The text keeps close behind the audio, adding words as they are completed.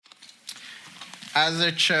As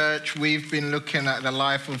a church, we've been looking at the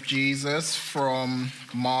life of Jesus from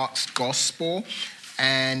Mark's Gospel.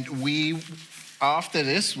 And after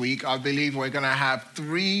this week, I believe we're going to have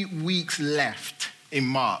 3 weeks left in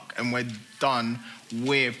Mark. And we're done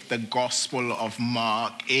with the Gospel of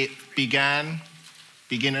Mark. It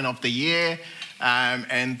beginning of the year.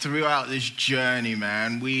 And throughout this journey,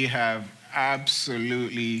 man, we have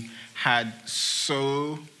absolutely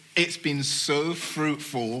it's been so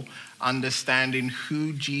fruitful understanding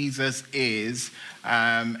who Jesus is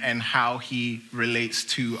and how he relates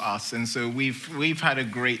to us. And so we've had a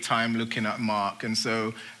great time looking at Mark. And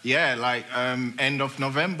so, end of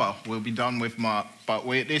November, we'll be done with Mark. But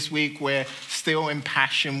this week, we're still in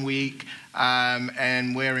Passion Week,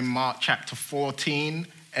 and we're in Mark chapter 14.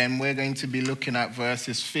 And we're going to be looking at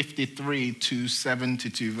verses 53 to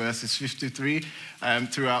 72. Verses 53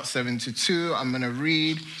 throughout 72. I'm going to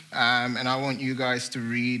read, and I want you guys to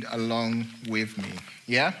read along with me.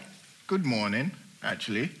 Yeah? Good morning,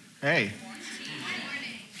 actually. Hey.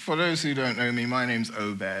 For those who don't know me, my name's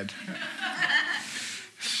Obed.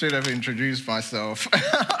 Should have introduced myself.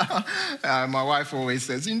 My wife always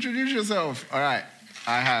says, introduce yourself. All right,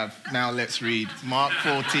 I have. Now let's read. Mark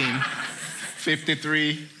 14.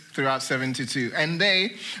 53 throughout 72. And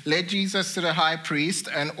they led Jesus to the high priest,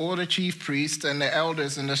 and all the chief priests and the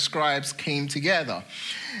elders and the scribes came together.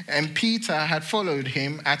 And Peter had followed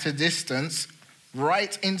him at a distance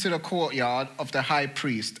right into the courtyard of the high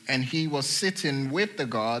priest. And he was sitting with the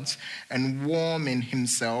guards and warming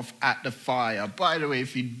himself at the fire. By the way,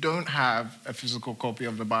 if you don't have a physical copy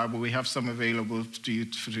of the Bible, we have some available to you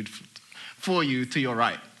for you to your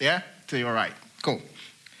right. Yeah? To your right. Cool.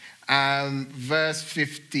 Verse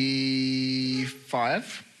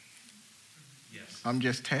 55. Yes. I'm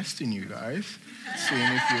just testing you guys, seeing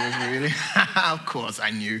if you was really. Of course,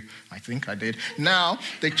 I knew. I think I did. Now,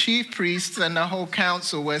 the chief priests and the whole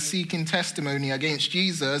council were seeking testimony against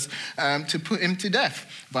Jesus to put him to death,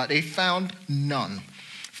 but they found none.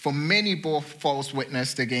 For many bore false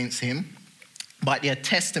witness against him, but their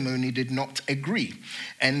testimony did not agree.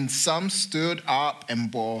 And some stood up and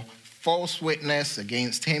bore false witness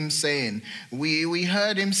against him, saying, we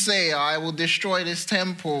heard him say, I will destroy this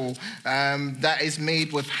temple that is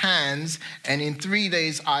made with hands, and in 3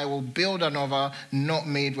 days I will build another not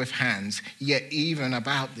made with hands. Yet even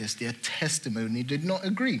about this, their testimony did not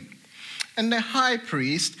agree. And the high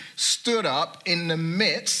priest stood up in the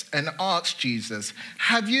midst and asked Jesus,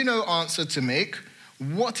 have you no answer to make?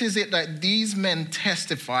 What is it that these men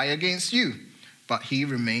testify against you? But he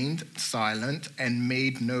remained silent and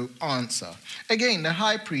made no answer. Again, the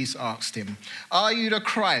high priest asked him, are you the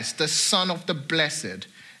Christ, the Son of the Blessed?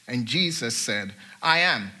 And Jesus said, I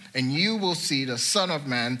am. And you will see the Son of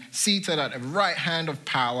Man seated at the right hand of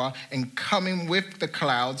power and coming with the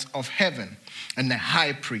clouds of heaven. And the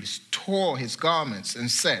high priest tore his garments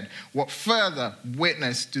and said, what further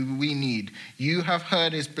witness do we need? You have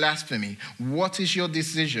heard his blasphemy. What is your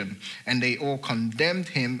decision? And they all condemned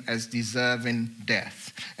him as deserving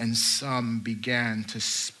death. And some began to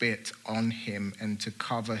spit on him and to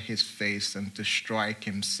cover his face and to strike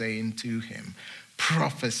him, saying to him,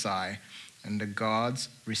 prophesy. And the guards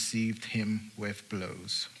received him with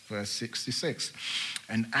blows. Verse 66.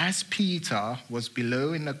 And as Peter was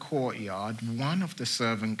below in the courtyard, one of the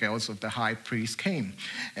servant girls of the high priest came.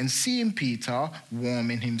 And seeing Peter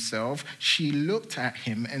warming himself, she looked at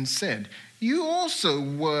him and said, you also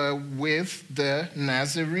were with the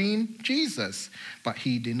Nazarene Jesus. But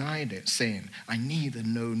he denied it, saying, I neither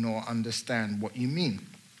know nor understand what you mean.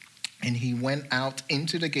 And he went out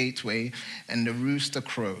into the gateway, and the rooster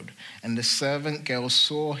crowed. And the servant girl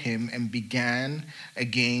saw him and began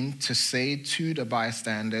again to say to the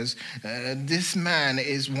bystanders, this man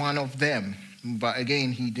is one of them. But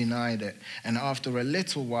again he denied it. And after a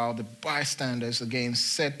little while, the bystanders again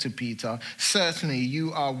said to Peter, certainly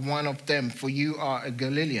you are one of them, for you are a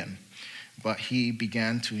Galilean. But he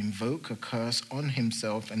began to invoke a curse on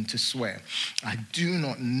himself and to swear, I do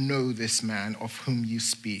not know this man of whom you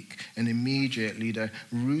speak. And immediately the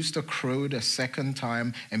rooster crowed a second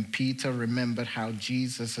time, and Peter remembered how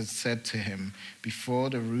Jesus had said to him, before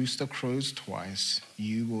the rooster crows twice,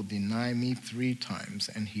 you will deny me 3 times.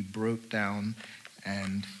 And he broke down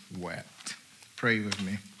and wept. Pray with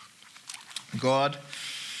me. God,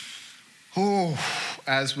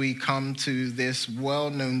 as we come to this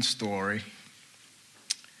well-known story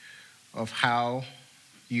of how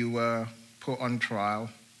you were put on trial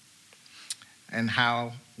and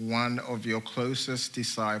how one of your closest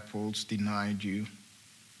disciples denied you,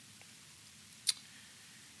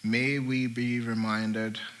 may we be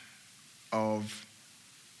reminded of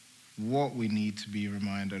what we need to be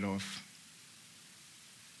reminded of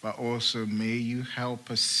but also may you help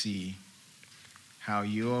us see how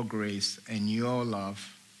your grace and your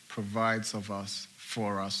love provides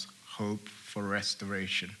for us hope for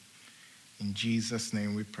restoration. In Jesus'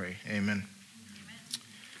 name we pray. Amen.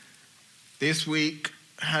 This week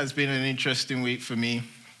has been an interesting week for me.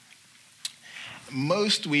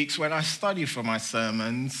 Most weeks when I study for my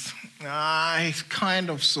sermons, I kind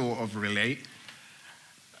of sort of relate.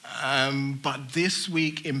 But this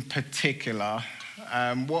week in particular,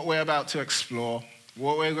 what we're about to explore,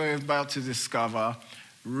 what we're about to discover,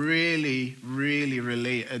 really, really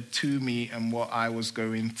related to me and what I was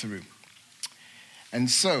going through. And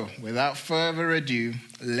so, without further ado,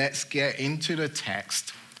 let's get into the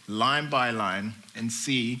text, line by line, and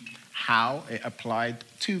see how it applied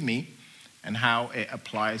to me and how it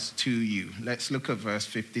applies to you. Let's look at verse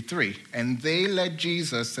 53. And they led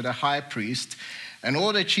Jesus to the high priest, and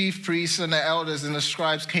all the chief priests and the elders and the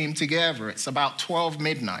scribes came together. It's about 12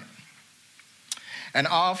 midnight. And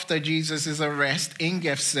after Jesus' arrest in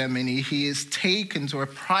Gethsemane, he is taken to a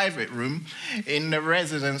private room in the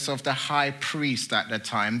residence of the high priest at the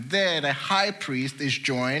time. There, the high priest is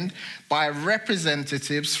joined by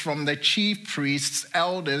representatives from the chief priests,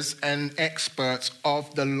 elders, and experts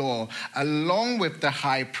of the law. Along with the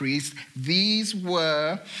high priest, these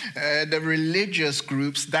were the religious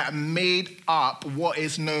groups that made up what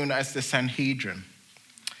is known as the Sanhedrin.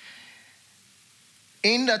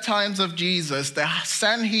 In the times of Jesus, the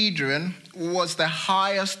Sanhedrin was the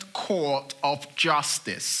highest court of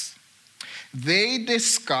justice. They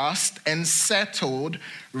discussed and settled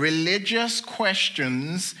religious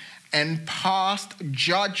questions and passed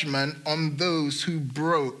judgment on those who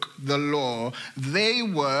broke the law. They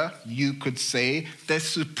were, you could say, the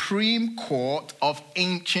supreme court of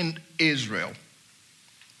ancient Israel.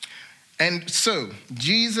 And so,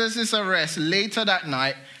 Jesus' arrest later that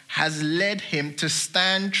night has led him to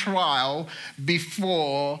stand trial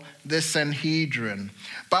before the Sanhedrin.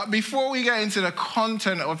 But before we get into the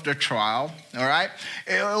content of the trial, all right,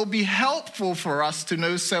 it will be helpful for us to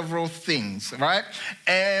know several things, right?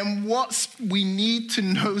 And what we need to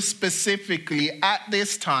know specifically at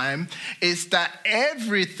this time is that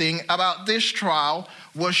everything about this trial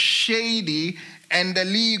was shady and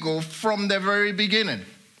illegal from the very beginning.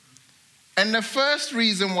 And the first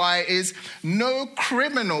reason why is no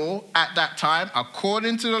criminal at that time,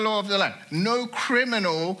 according to the law of the land, no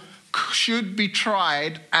criminal should be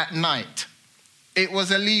tried at night. It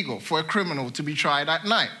was illegal for a criminal to be tried at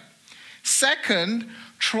night. Second,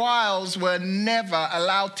 trials were never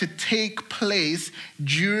allowed to take place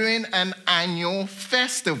during an annual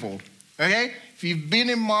festival. Okay? If you've been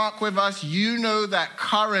in Mark with us, you know that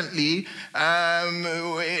currently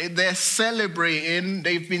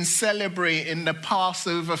they've been celebrating the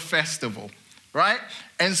Passover festival, right?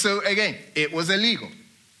 And so again, it was illegal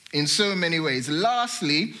in so many ways.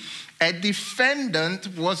 Lastly, a defendant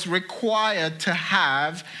was required to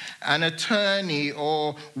have an attorney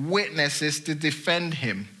or witnesses to defend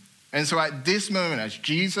him. And so at this moment, as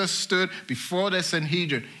Jesus stood before the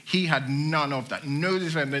Sanhedrin, he had none of that. No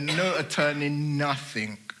defender, no attorney,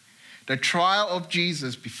 nothing. The trial of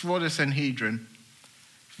Jesus before the Sanhedrin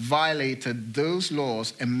violated those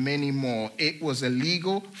laws and many more. It was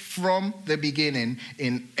illegal from the beginning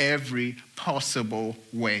in every possible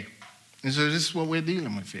way. And so this is what we're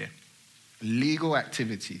dealing with here. Legal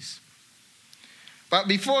activities. But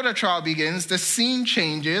before the trial begins, the scene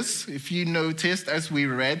changes, if you noticed as we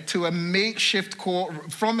read, from a makeshift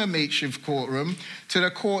courtroom to the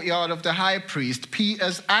courtyard of the high priest.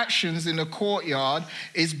 Peter's actions in the courtyard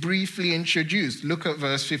is briefly introduced. Look at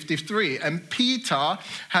verse 53. And Peter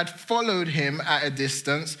had followed him at a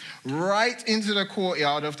distance right into the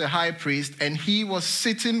courtyard of the high priest, and he was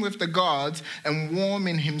sitting with the guards and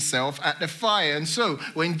warming himself at the fire. And so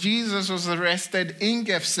when Jesus was arrested in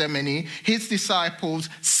Gethsemane, his disciples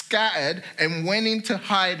scattered and went into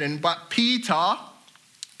hiding. But Peter,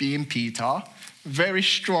 being Peter, very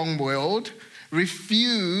strong-willed,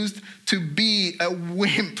 refused to be a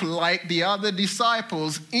wimp like the other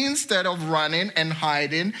disciples. Instead of running and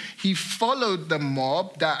hiding, he followed the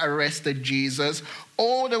mob that arrested Jesus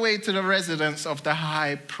all the way to the residence of the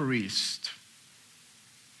high priest.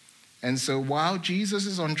 And so while Jesus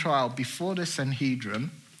is on trial before the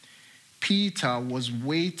Sanhedrin, Peter was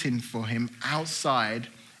waiting for him outside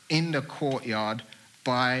in the courtyard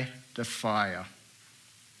by the fire.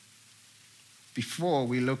 Before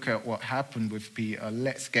we look at what happened with Peter,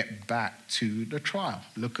 let's get back to the trial.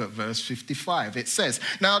 Look at verse 55. It says,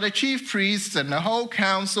 "Now the chief priests and the whole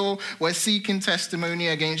council were seeking testimony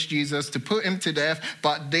against Jesus to put him to death,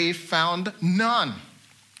 but they found none."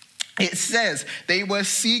 It says they were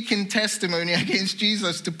seeking testimony against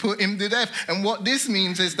Jesus to put him to death. And what this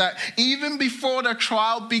means is that even before the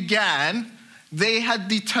trial began, they had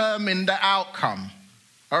determined the outcome.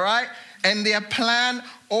 All right? And their plan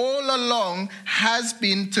all along has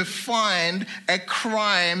been to find a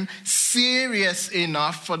crime serious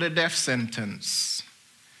enough for the death sentence.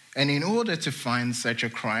 And in order to find such a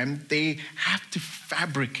crime, they have to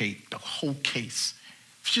fabricate the whole case.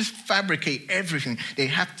 Just fabricate everything. They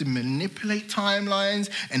have to manipulate timelines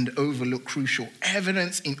and overlook crucial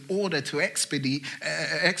evidence in order to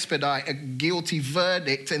expedite a guilty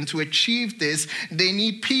verdict. And to achieve this, they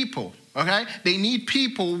need people, okay? They need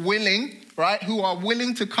people willing, right, who are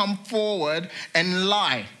willing to come forward and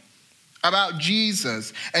lie about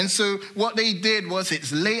Jesus. And so what they did was,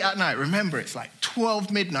 it's late at night. Remember, it's like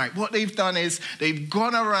 12 midnight. What they've done is they've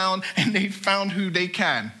gone around and they've found who they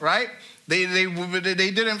can, right? They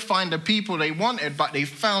didn't find the people they wanted, but they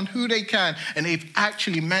found who they can, and they've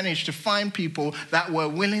actually managed to find people that were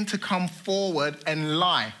willing to come forward and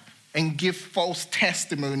lie and give false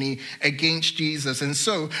testimony against Jesus. And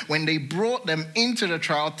so when they brought them into the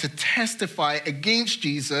trial to testify against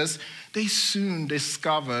Jesus, they soon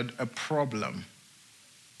discovered a problem.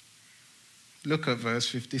 Look at verse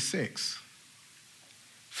 56.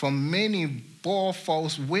 For many bore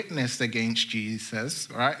false witness against Jesus,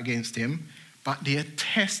 right, against him, but their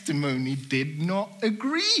testimony did not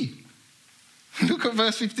agree. Look at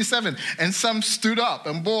verse 57. And some stood up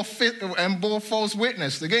and bore false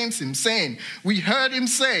witness against him, saying, we heard him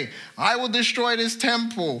say, I will destroy this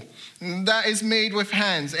temple that is made with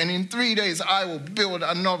hands, and in 3 days I will build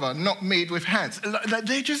another not made with hands.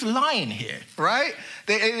 They're just lying here, right?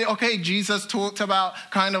 Okay, Jesus talked about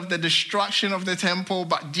kind of the destruction of the temple,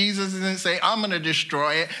 but Jesus didn't say, I'm going to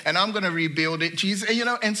destroy it and I'm going to rebuild it. Jesus,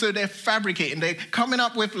 and so they're fabricating, they're coming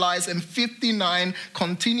up with lies. And 59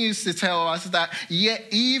 continues to tell us that yet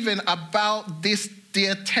even about this,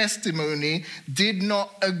 their testimony did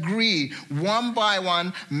not agree. One by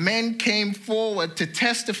one, men came forward to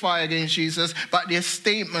testify against Jesus, but their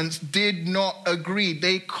statements did not agree.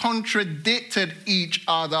 They contradicted each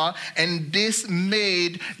other, and this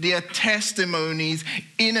made their testimonies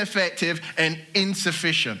ineffective and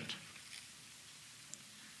insufficient.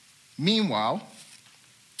 Meanwhile,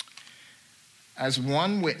 as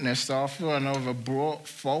one witness after another brought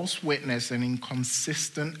false witness and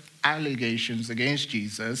inconsistent allegations against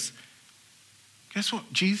Jesus, guess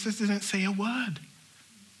what? Jesus didn't say a word.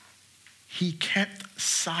 He kept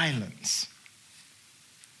silence.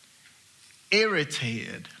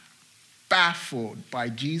 Irritated, baffled by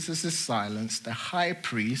Jesus' silence, the high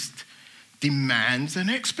priest demands an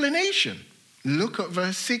explanation. Look at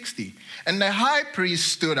verse 60. And the high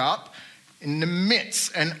priest stood up in the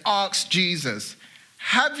midst and asked Jesus,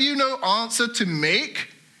 have you no answer to make?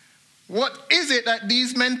 What is it that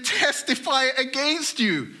these men testify against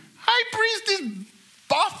you? High priest is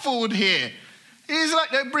baffled here. He's like,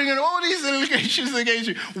 they're bringing all these allegations against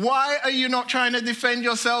you. Why are you not trying to defend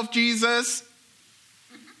yourself, Jesus?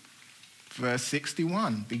 Verse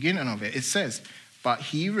 61, beginning of it, it says, but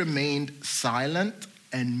he remained silent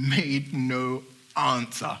and made no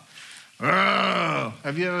answer. Ugh.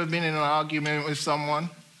 Have you ever been in an argument with someone?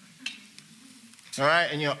 All right,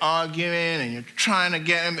 and you're arguing and you're trying to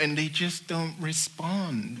get them and they just don't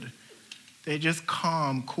respond. They're just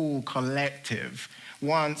calm, cool, collective.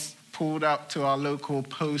 Once pulled up to our local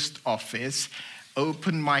post office,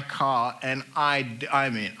 opened my car, and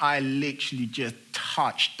I literally just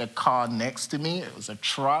touched the car next to me. It was a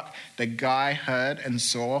truck. The guy heard and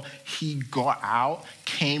saw. He got out,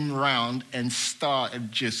 came round, and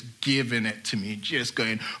started just giving it to me, just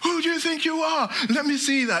going, who do you think you are? Let me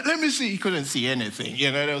see that. Let me see. He couldn't see anything.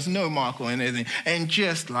 There was no mark or anything. And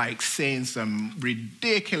just like saying some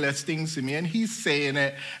ridiculous things to me. And he's saying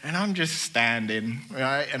it, and I'm just standing,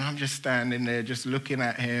 right? And I'm just standing there just looking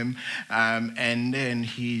at him. And then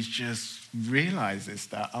he just realizes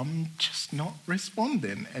that I'm just not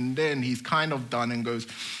responding. And then he's kind of done and goes,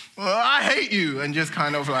 well, I hate you, and just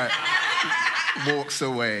kind of like walks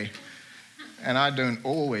away. And I don't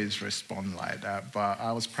always respond like that, but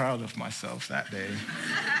I was proud of myself that day.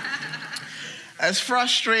 As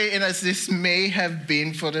frustrating as this may have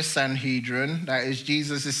been for the Sanhedrin, that is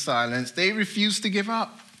Jesus' silence, they refused to give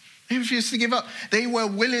up. They refused to give up. They were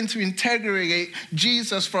willing to interrogate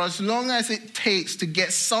Jesus for as long as it takes to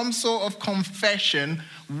get some sort of confession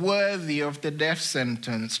worthy of the death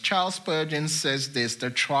sentence. Charles Spurgeon says this: the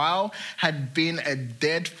trial had been a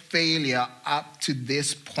dead failure up to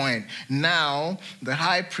this point. Now, the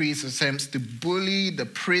high priest attempts to bully the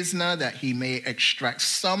prisoner that he may extract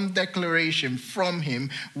some declaration from him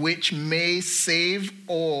which may save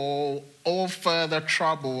all further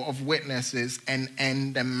trouble of witnesses and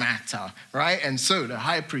end the matter, right? And so the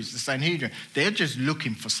high priest, the Sanhedrin, they're just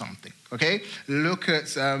looking for something, okay? Look at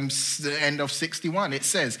the end of 61. It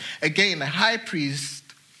says, again, the high priest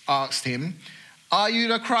asked him, are you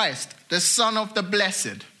the Christ, the Son of the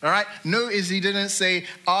Blessed? All right? Notice he didn't say,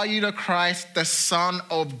 are you the Christ, the Son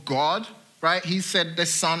of God? Right? He said the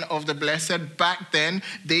Son of the Blessed. Back then,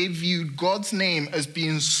 they viewed God's name as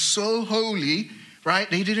being so holy, right?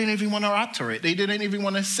 They didn't even want to utter it. They didn't even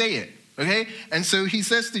want to say it. Okay? And so he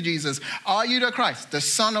says to Jesus, are you the Christ, the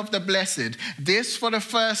Son of the Blessed? This, for the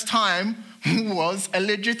first time, was a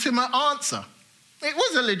legitimate answer. It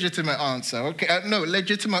was a legitimate answer. Okay?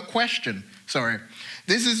 Legitimate question. Sorry.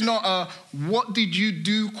 This is not a what did you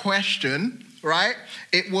do question, right?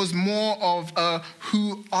 It was more of a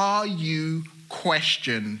who are you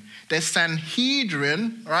question. The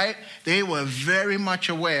Sanhedrin, right, they were very much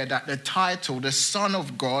aware that the title, the Son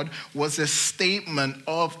of God, was a statement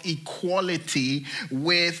of equality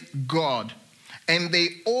with God. And they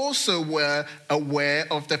also were aware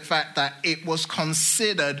of the fact that it was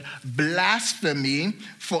considered blasphemy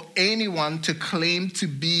for anyone to claim to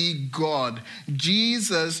be God.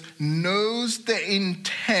 Jesus knows the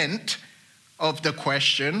intent of the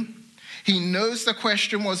question. He knows the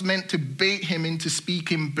question was meant to bait him into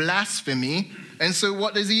speaking blasphemy. And so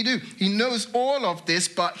what does he do? He knows all of this,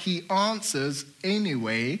 but he answers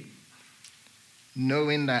anyway,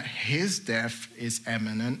 knowing that his death is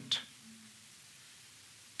imminent.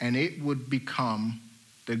 And it would become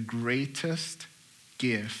the greatest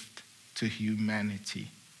gift to humanity.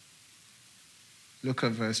 Look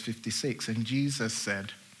at verse 56. And Jesus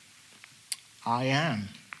said, I am.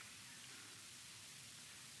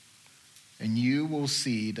 And you will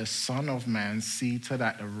see the Son of Man seated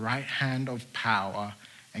at the right hand of power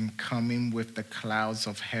and coming with the clouds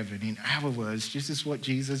of heaven. In other words, this is what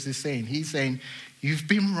Jesus is saying. He's saying, you've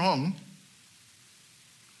been wrong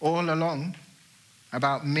all along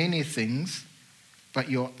about many things, but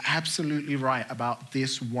you're absolutely right about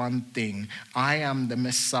this one thing. I am the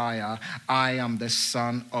Messiah. I am the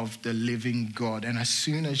Son of the living God. And as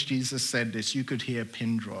soon as Jesus said this, you could hear a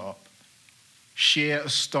pin drop. Sheer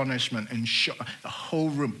astonishment and shock. The whole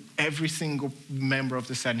room, every single member of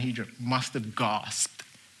the Sanhedrin must have gasped.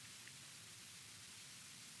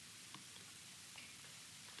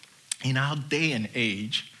 In our day and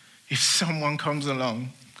age, if someone comes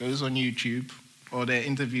along, goes on YouTube, or they're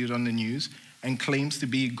interviewed on the news and claims to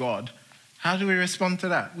be God, how do we respond to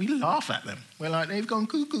that? We laugh at them. We're like, they've gone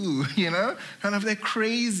cuckoo, kind of they're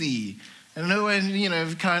crazy. And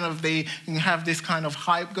when, kind of they have this kind of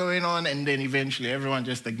hype going on, and then eventually everyone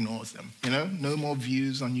just ignores them, No more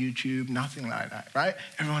views on YouTube, nothing like that, right?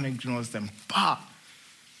 Everyone ignores them. But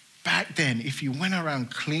back then, if you went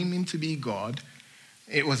around claiming to be God,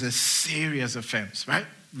 it was a serious offense, right?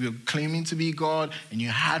 You were claiming to be God, and you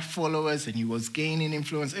had followers, and you was gaining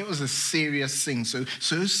influence. It was a serious thing. So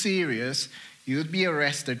serious, you would be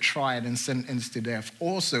arrested, tried, and sentenced to death.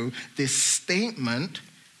 Also,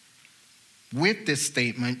 with this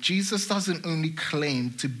statement, Jesus doesn't only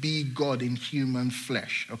claim to be God in human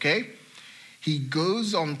flesh, okay? He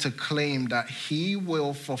goes on to claim that he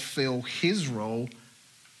will fulfill his role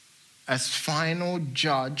as final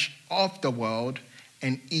judge of the world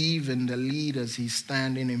and even the leaders he's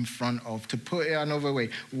standing in front of. To put it another way,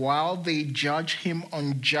 while they judge him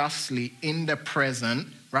unjustly in the present,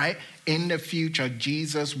 right, in the future,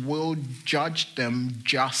 Jesus will judge them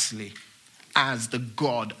justly as the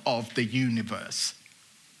God of the universe.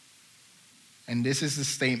 And this is the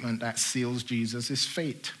statement that seals Jesus'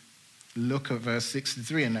 fate. Look at verse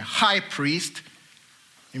 63. And the high priest,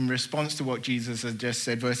 in response to what Jesus had just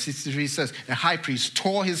said, verse 63 says, the high priest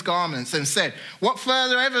tore his garments and said, what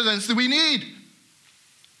further evidence do we need?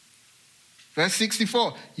 Verse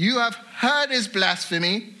 64, you have heard his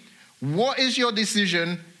blasphemy. What is your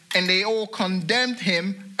decision? And they all condemned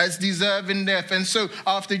him as deserving death. And so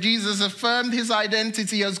after Jesus affirmed his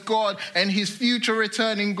identity as God and his future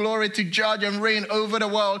return in glory to judge and reign over the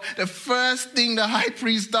world, the first thing the high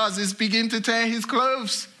priest does is begin to tear his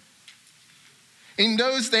clothes. In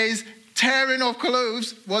those days, tearing of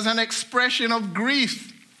clothes was an expression of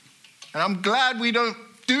grief. And I'm glad we don't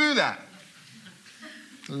do that.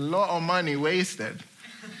 A lot of money wasted.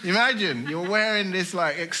 Imagine you're wearing this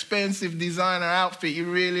expensive designer outfit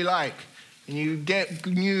you really like, and you get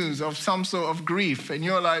news of some sort of grief, and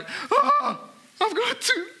you're like, oh, I've got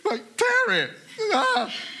to tear it.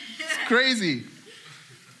 It's crazy.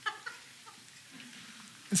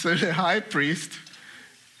 So the high priest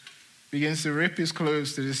begins to rip his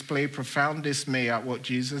clothes to display profound dismay at what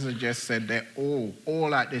Jesus had just said. They're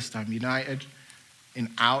all at this time, united in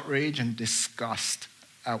outrage and disgust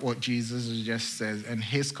at what Jesus has just said. And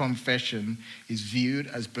his confession is viewed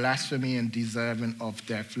as blasphemy and deserving of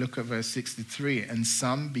death. Look at verse 63. And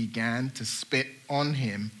some began to spit on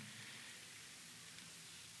him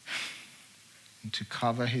and to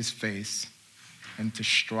cover his face and to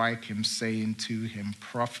strike him, saying to him,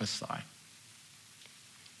 prophesy.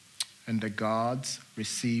 And the guards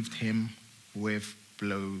received him with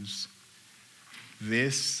blows.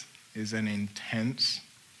 This is an intense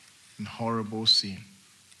and horrible scene.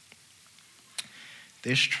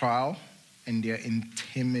 This trial and their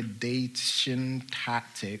intimidation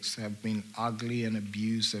tactics have been ugly and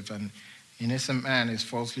abusive. An innocent man is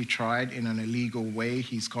falsely tried in an illegal way.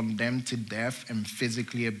 He's condemned to death and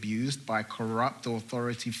physically abused by corrupt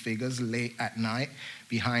authority figures late at night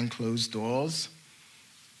behind closed doors.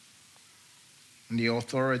 And the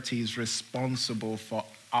authorities responsible for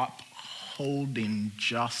upholding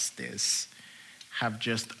justice have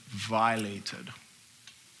just violated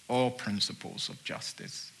all principles of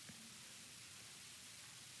justice.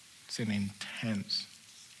 It's an intense,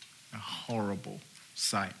 a horrible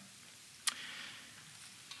sight.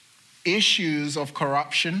 Issues of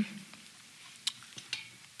corruption,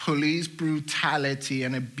 police brutality,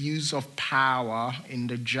 and abuse of power in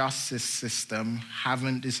the justice system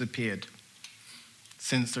haven't disappeared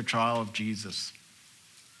since the trial of Jesus.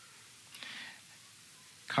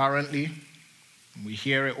 Currently, we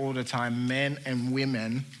hear it all the time, men and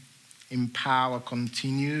women in power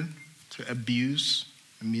continue to abuse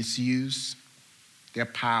and misuse their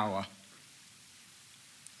power.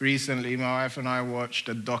 Recently, my wife and I watched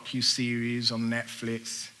a docuseries on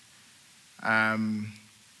Netflix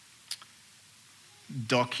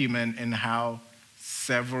documenting how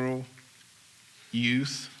several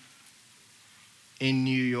youth in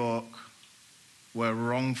New York were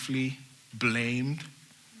wrongfully blamed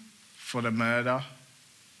for the murder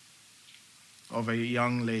of a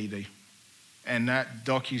young lady. And that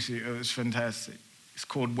docuseries was fantastic. It's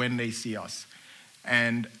called When They See Us.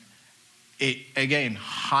 And it, again,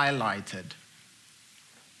 highlighted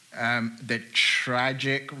the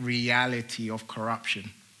tragic reality of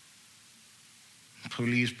corruption,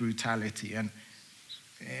 police brutality, and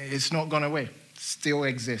it's not gone away. It still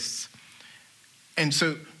exists. And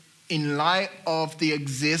so, in light of the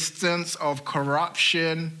existence of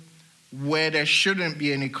corruption, where there shouldn't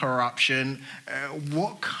be any corruption,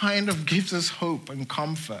 what kind of gives us hope and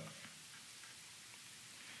comfort?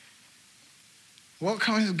 What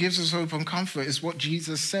kind of gives us hope and comfort is what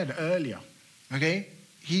Jesus said earlier, okay?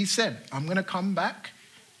 He said, I'm going to come back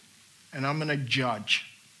and I'm going to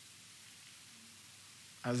judge.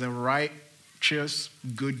 As a righteous,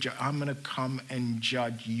 good judge, I'm going to come and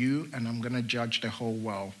judge you, and I'm going to judge the whole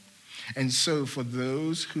world. And so for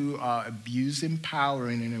those who are abusing power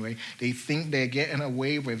in any way, they think they're getting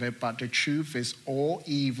away with it, but the truth is all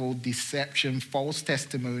evil, deception, false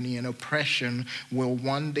testimony, and oppression will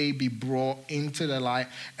one day be brought into the light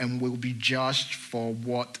and will be judged for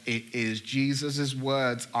what it is. Jesus'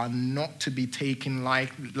 words are not to be taken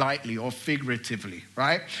lightly or figuratively,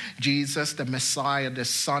 right? Jesus, the Messiah, the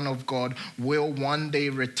Son of God, will one day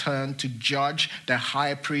return to judge the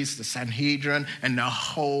high priest, the Sanhedrin, and the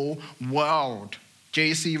whole world.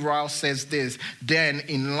 J.C. Ryle says this, then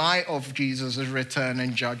in light of Jesus' return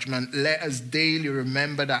and judgment, let us daily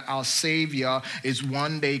remember that our Savior is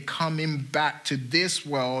one day coming back to this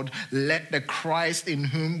world. Let the Christ in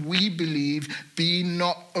whom we believe be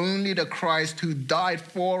not only the Christ who died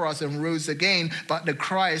for us and rose again, but the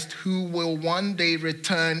Christ who will one day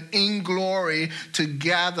return in glory to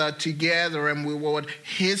gather together and reward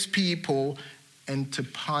his people and to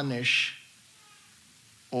punish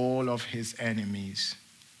all of his enemies.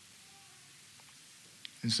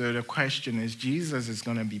 And so the question is, Jesus is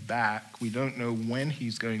going to be back. We don't know when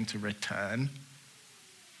he's going to return.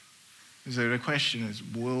 And so the question is,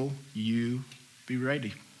 will you be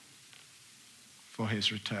ready for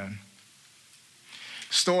his return?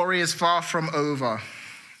 Story is far from over.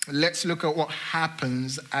 Let's look at what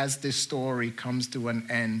happens as this story comes to an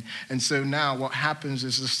end. And so now what happens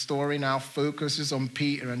is the story now focuses on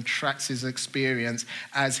Peter and tracks his experience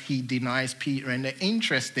as he denies Peter. And the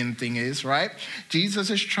interesting thing is, right,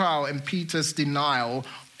 Jesus' trial and Peter's denial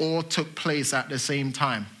all took place at the same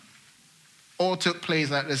time. all took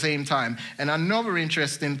place at the same time. And another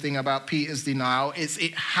interesting thing about Peter's denial is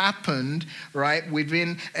it happened, right,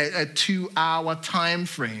 within a 2-hour time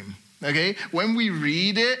frame. Okay? When we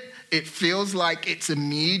read it, it feels like it's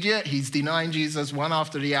immediate. He's denying Jesus one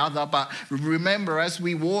after the other. But remember, as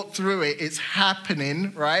we walk through it, it's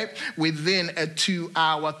happening, right, within a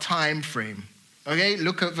 2-hour time frame. Okay,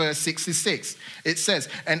 look at verse 66. It says,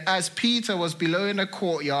 and as Peter was below in the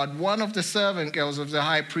courtyard, one of the servant girls of the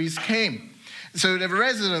high priest came. So the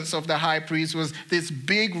residence of the high priest was this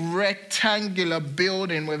big rectangular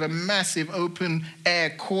building with a massive open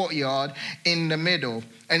air courtyard in the middle.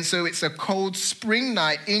 And so it's a cold spring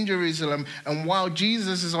night in Jerusalem. And while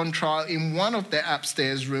Jesus is on trial in one of the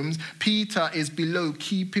upstairs rooms, Peter is below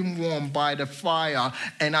keeping warm by the fire.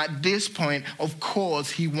 And at this point, of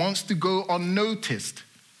course, he wants to go unnoticed.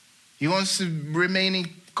 He wants to remain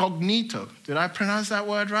incognito. Did I pronounce that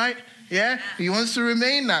word right? Yeah? He wants to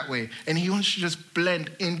remain that way. And he wants to just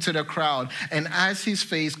blend into the crowd. And as his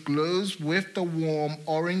face glows with the warm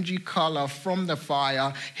orangey color from the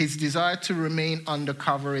fire, his desire to remain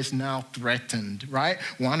undercover is now threatened, right?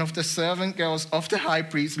 One of the servant girls of the high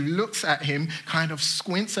priest looks at him, kind of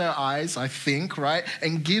squints her eyes, I think, right?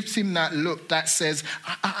 And gives him that look that says,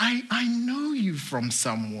 I know you from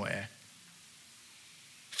somewhere.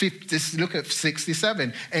 Look at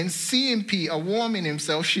 67. And seeing Peter warming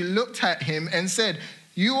himself, she looked at him and said,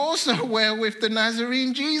 you also were with the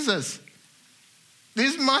Nazarene Jesus.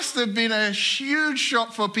 This must have been a huge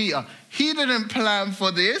shock for Peter. He didn't plan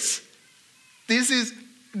for this. This is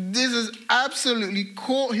absolutely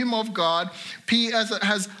caught him off guard. Peter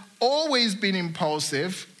has always been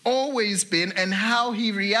impulsive, always been, and how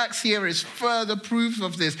he reacts here is further proof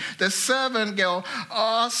of this. The servant girl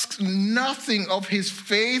asks nothing of his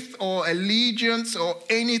faith or allegiance or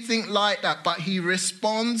anything like that, but he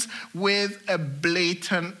responds with a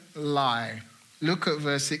blatant lie. Look at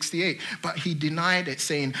verse 68. But he denied it,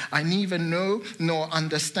 saying, I neither know nor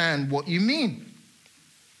understand what you mean.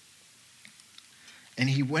 And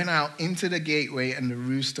he went out into the gateway and the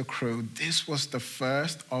rooster crowed. This was the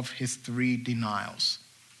first of his 3 denials.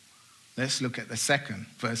 Let's look at the second,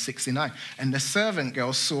 verse 69. And the servant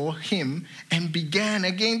girl saw him and began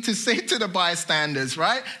again to say to the bystanders,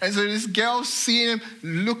 right? And so this girl seeing him,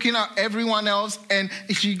 looking at everyone else, and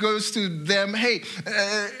she goes to them, hey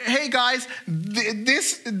guys,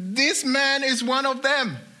 this man is one of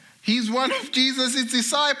them. He's one of Jesus'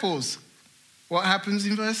 disciples. What happens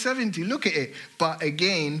in verse 70? Look at it. But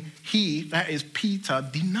again, he, that is Peter,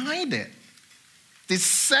 denied it. This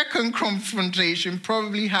second confrontation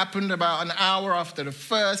probably happened about an hour after the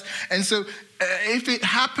first. And so if it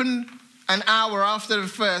happened an hour after the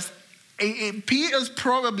first, Peter's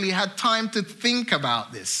probably had time to think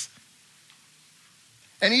about this.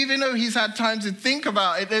 And even though he's had time to think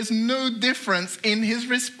about it, there's no difference in his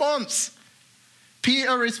response.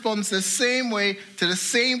 Peter responds the same way to the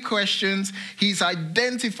same questions. He's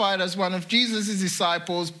identified as one of Jesus'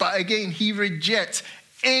 disciples, but again, he rejects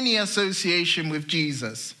any association with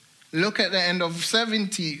Jesus. Look at the end of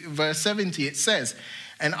verse 70, it says,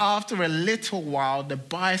 and after a little while, the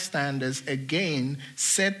bystanders again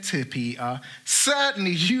said to Peter,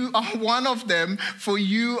 certainly you are one of them, for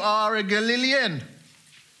you are a Galilean.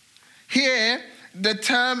 Here, the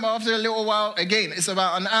term after a little while, again, it's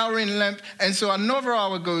about an hour in length, and so another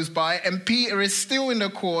hour goes by, and Peter is still in the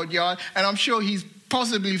courtyard, and I'm sure he's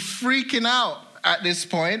possibly freaking out at this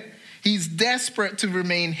point. He's desperate to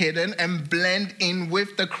remain hidden and blend in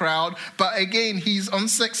with the crowd. But again, he's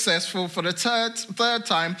unsuccessful for the third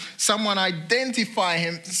time. Someone identifies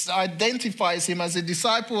him as a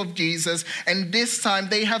disciple of Jesus. And this time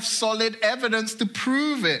they have solid evidence to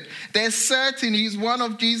prove it. They're certain he's one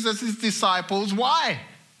of Jesus' disciples. Why?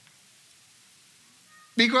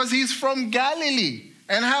 Because he's from Galilee.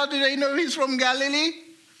 And how do they know he's from Galilee?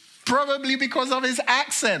 Probably because of his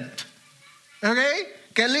accent. Okay?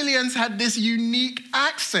 Galileans had this unique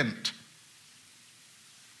accent.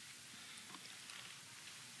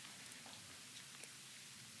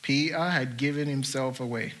 Peter had given himself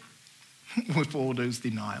away with all those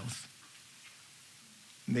denials.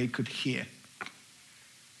 They could hear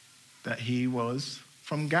that he was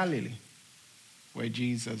from Galilee, where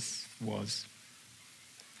Jesus was.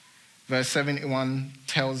 Verse 71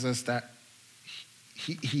 tells us that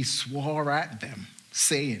he swore at them,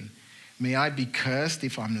 saying, may I be cursed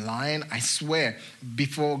if I'm lying? I swear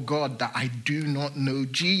before God that I do not know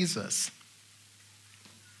Jesus.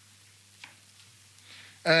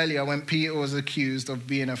 Earlier, when Peter was accused of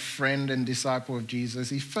being a friend and disciple of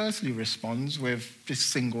Jesus, he firstly responds with this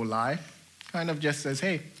single lie. Kind of just says,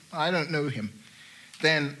 hey, I don't know him.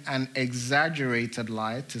 then an exaggerated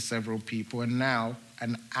lie to several people, and now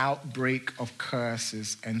an outbreak of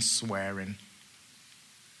curses and swearing.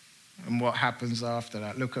 And what happens after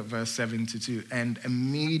that? Look at verse 72. And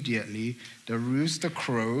immediately the rooster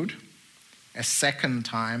crowed a second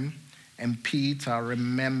time, and Peter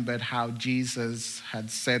remembered how Jesus had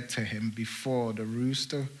said to him, before the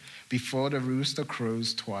rooster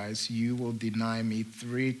crows twice, you will deny me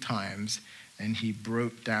 3 times. And he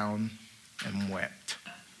broke down and wept.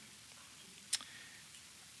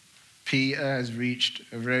 Peter has reached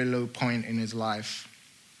a very low point in his life.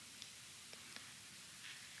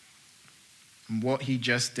 And what he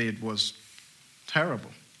just did was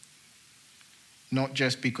terrible. Not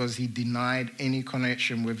just because he denied any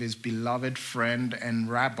connection with his beloved friend and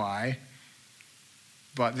rabbi,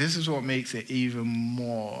 but this is what makes it even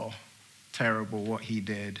more terrible what he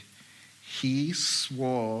did. He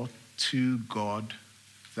swore to God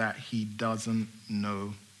that he doesn't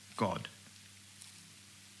know God.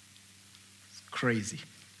 It's crazy.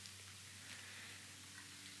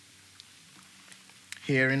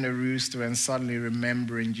 Hearing the rooster and suddenly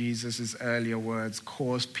remembering Jesus' earlier words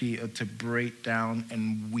caused Peter to break down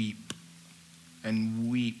and weep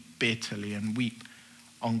bitterly and weep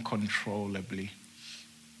uncontrollably.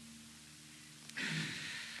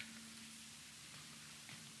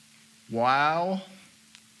 While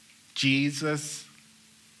Jesus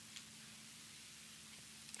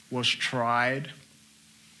was tried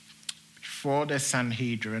before the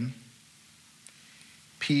Sanhedrin,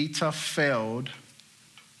 Peter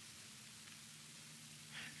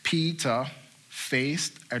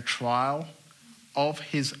faced a trial of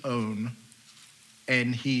his own,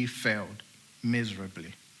 and he failed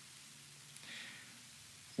miserably.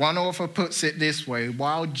 One author puts it this way: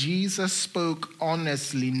 while Jesus spoke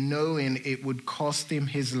honestly, knowing it would cost him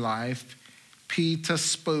his life, Peter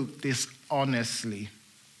spoke dishonestly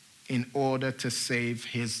in order to save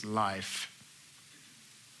his life.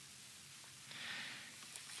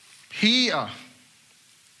 Peter,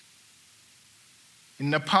 in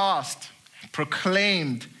the past,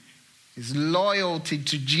 proclaimed his loyalty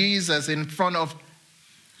to Jesus in front of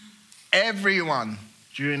everyone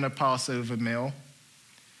during the Passover meal.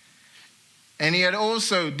 And he had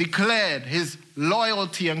also declared his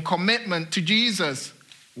loyalty and commitment to Jesus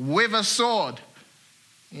with a sword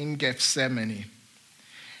in Gethsemane.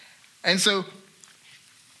 And so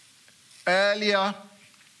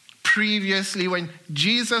previously, when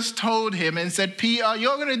Jesus told him and said, Peter,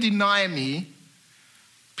 you're going to deny me,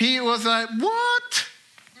 Peter was like, what?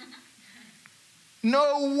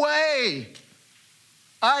 No way.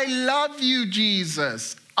 I love you,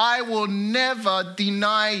 Jesus. I will never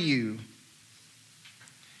deny you.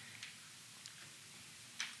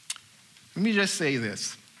 Let me just say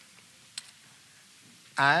this.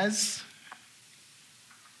 As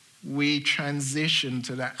we transition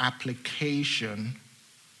to the application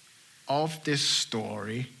of this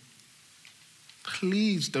story,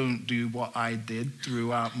 please don't do what I did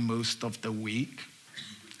throughout most of the week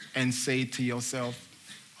and say to yourself,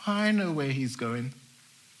 I know where he's going.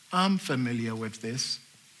 I'm familiar with this.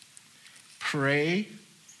 Pray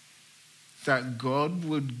that God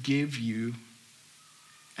would give you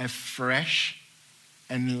a fresh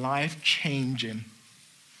and life-changing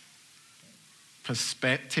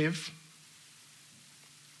perspective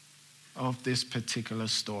of this particular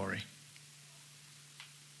story.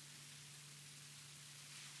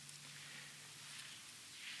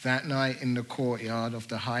 That night in the courtyard of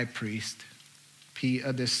the high priest,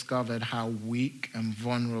 Peter discovered how weak and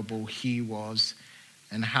vulnerable he was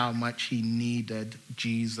and how much he needed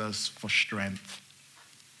Jesus for strength.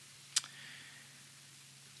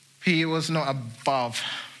 Peter was not above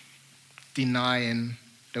denying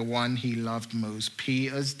the one he loved most.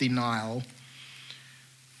 Peter's denial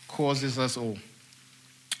causes us all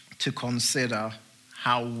to consider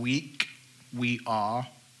how weak we are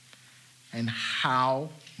and how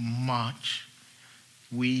much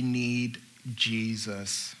we need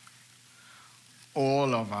Jesus.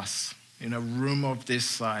 All of us in a room of this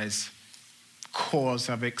size, of course,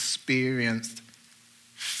 have experienced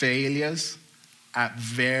failures at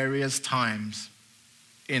various times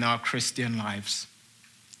in our Christian lives.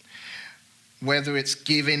 Whether it's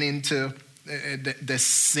giving into the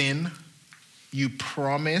sin you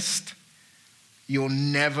promised you'll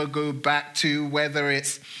never go back to, whether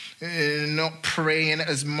it's not praying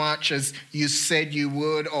as much as you said you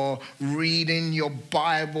would, or reading your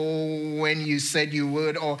Bible when you said you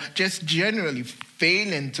would, or just generally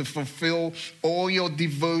failing to fulfill all your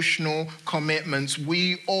devotional commitments.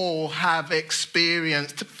 We all have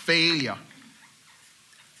experienced failure.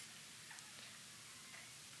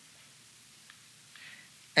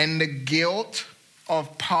 and the guilt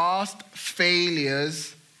of past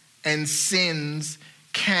failures and sins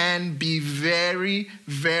can be very,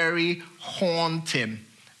 very haunting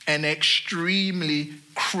and extremely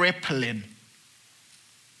crippling.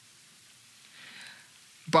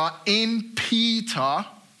 But in Peter,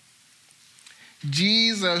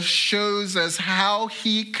 Jesus shows us how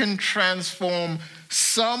he can transform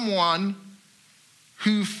someone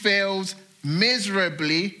who fails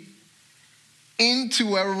miserably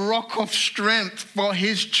into a rock of strength for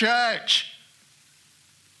his church.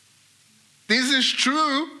 This is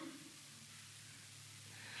true.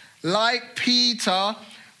 Like Peter,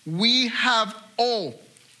 we have all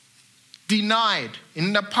denied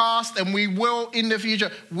in the past, and we will in the future.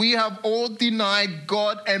 We have all denied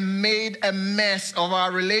God and made a mess of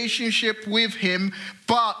our relationship with him.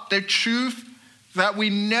 But the truth that we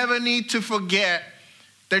never need to forget,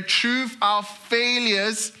 the truth our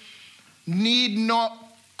failures need not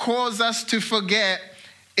cause us to forget,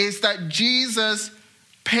 is that Jesus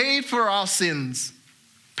paid for our sins,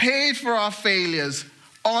 paid for our failures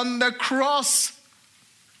on the cross.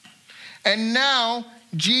 And now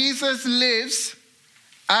Jesus lives,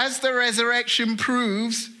 as the resurrection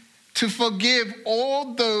proves, to forgive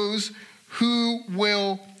all those who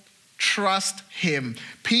will trust him.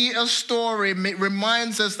 Peter's story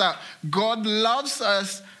reminds us that God loves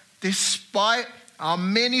us despite our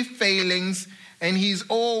many failings, and he's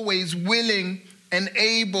always willing and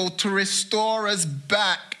able to restore us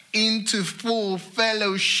back into full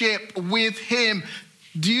fellowship with him.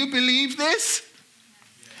 Do you believe this?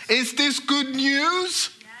 Is this good news?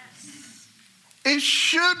 Yes. It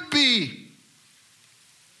should be.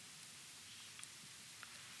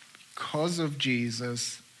 Because of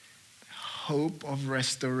Jesus, hope of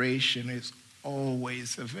restoration is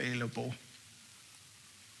always available,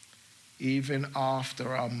 even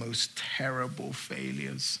after our most terrible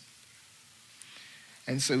failures.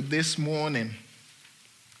 And so this morning,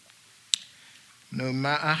 no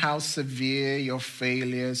matter how severe your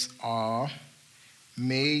failures are,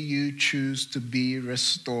 may you choose to be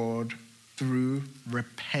restored through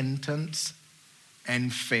repentance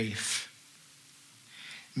and faith.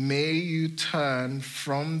 May you turn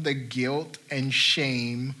from the guilt and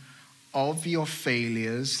shame of your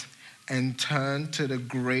failures and turn to the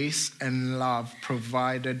grace and love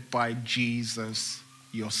provided by Jesus,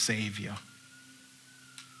 your Savior.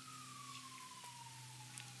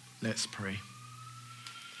 Let's pray.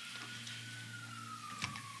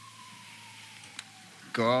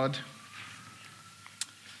 God,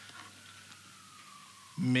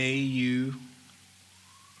 may you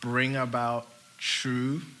bring about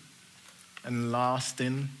true and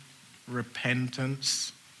lasting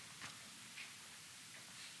repentance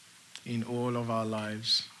in all of our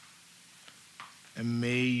lives. And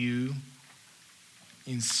may you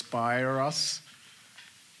inspire us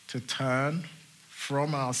to turn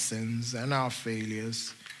from our sins and our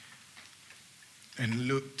failures and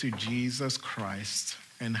look to Jesus Christ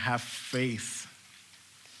and have faith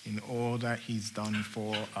in all that he's done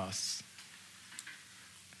for us.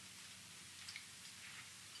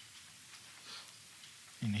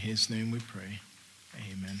 In his name we pray.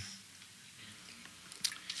 Amen.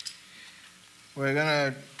 We're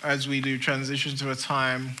going to, as we do, transition to a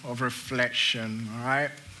time of reflection, all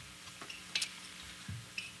right?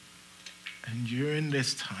 And during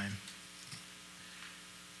this time,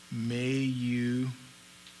 may you,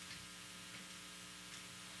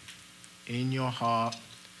 in your heart,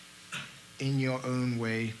 in your own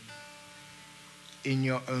way, in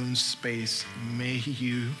your own space, may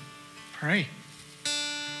you pray.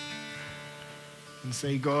 And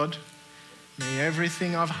say, God, may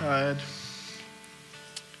everything I've heard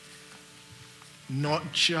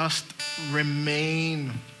not just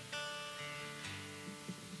remain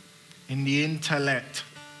in the intellect,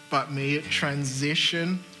 but may it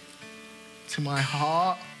transition to my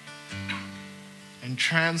heart and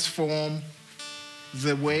transform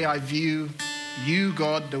the way I view you,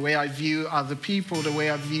 God, the way I view other people, the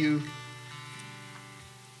way I view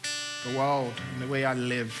the world, and the way I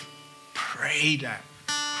live. Pray that.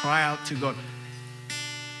 Cry out to God.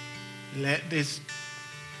 Let this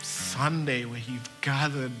Sunday where you've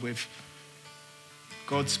gathered with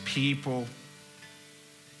God's people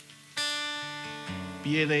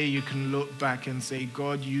be a day you can look back and say,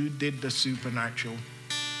 God, you did the supernatural.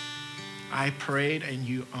 I prayed and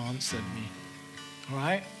you answered me. All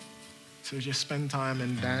right? So just spend time,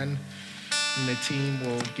 and Dan and the team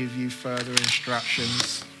will give you further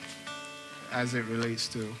instructions as it relates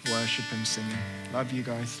to worship and singing. Love you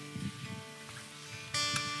guys.